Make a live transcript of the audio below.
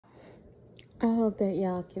I hope that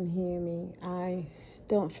y'all can hear me. I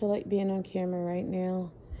don't feel like being on camera right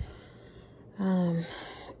now.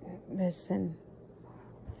 Listen,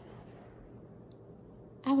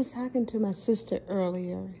 I was talking to my sister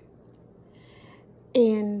earlier,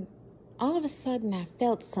 and all of a sudden I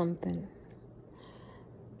felt something.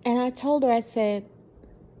 And I told her, I said,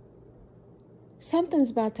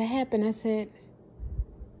 something's about to happen. I said,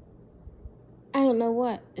 I don't know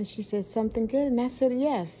what. And she said, something good? And I said,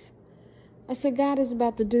 yes. I said, God is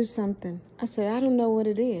about to do something. I said, I don't know what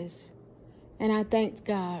it is. And I thanked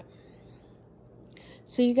God.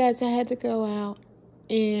 So you guys, I had to go out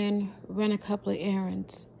and run a couple of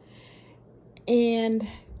errands. And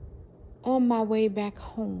on my way back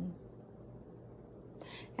home,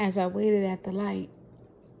 as I waited at the light,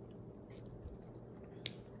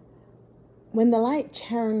 when the light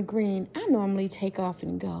turned green, I normally take off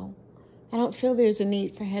and go. I don't feel there's a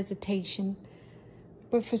need for hesitation.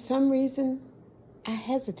 But for some reason, I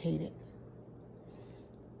hesitated.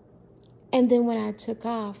 And then when I took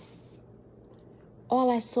off,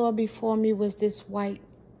 all I saw before me was this white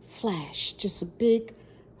flash, just a big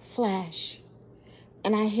flash.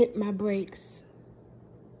 And I hit my brakes.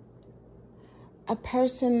 I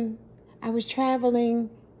was traveling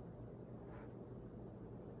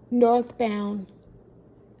northbound.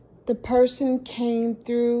 The person came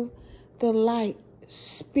through the light,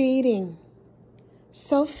 speeding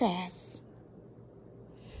so fast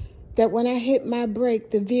that when I hit my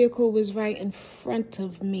brake, the vehicle was right in front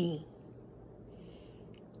of me.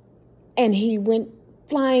 And he went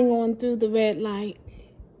flying on through the red light.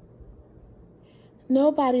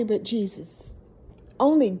 Nobody but Jesus.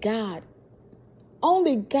 Only God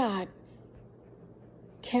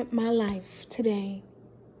kept my life today.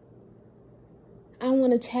 I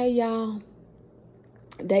want to tell y'all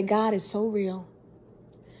that God is so real.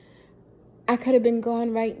 I could have been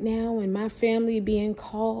gone right now and my family being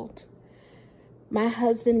called. My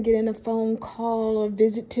husband getting a phone call or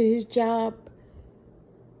visit to his job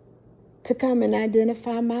to come and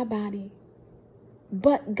identify my body.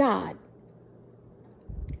 But God,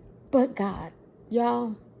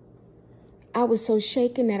 y'all, I was so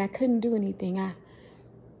shaken that I couldn't do anything. I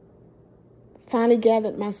finally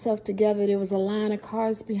gathered myself together. There was a line of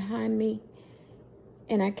cars behind me,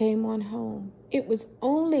 and I came on home. It was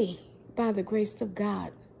only by the grace of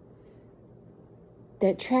God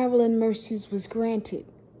that traveling mercies was granted.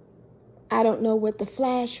 I don't know what the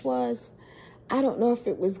flash was. I don't know if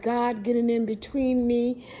it was God getting in between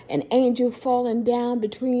me, an angel falling down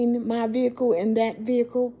between my vehicle and that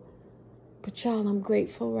vehicle. But y'all, I'm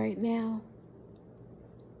grateful right now.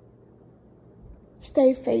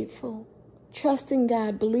 Stay faithful. Trust in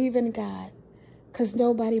God. Believe in God. Because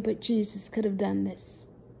nobody but Jesus could have done this.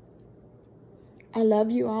 I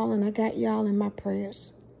love you all, and I got y'all in my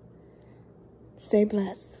prayers. Stay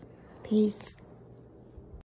blessed. Peace.